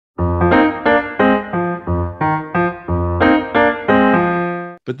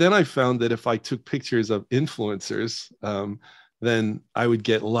But then I found that if I took pictures of influencers, then I would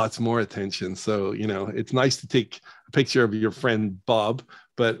get lots more attention. So, you know, it's nice to take a picture of your friend Bob,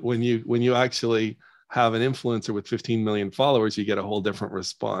 but when you actually have an influencer with 15 million followers, you get a whole different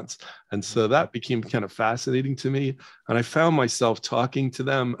response. And so that became kind of fascinating to me. And I found myself talking to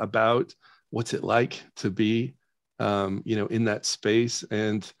them about what's it like to be, you know, in that space.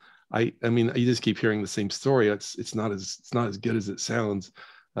 And I mean, you just keep hearing the same story. It's not as good as it sounds,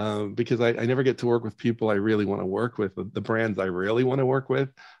 because I never get to work with people I really want to work with, the brands I really want to work with.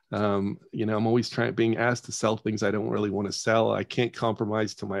 You know, I'm always being asked to sell things I don't really want to sell. I can't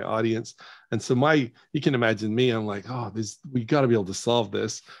compromise to my audience. And so you can imagine me, I'm like, oh, we got to be able to solve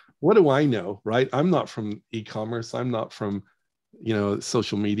this. What do I know, right? I'm not from e-commerce. I'm not from, you know,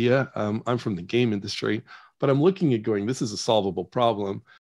 social media. I'm from the game industry, but I'm looking at going, this is a solvable problem.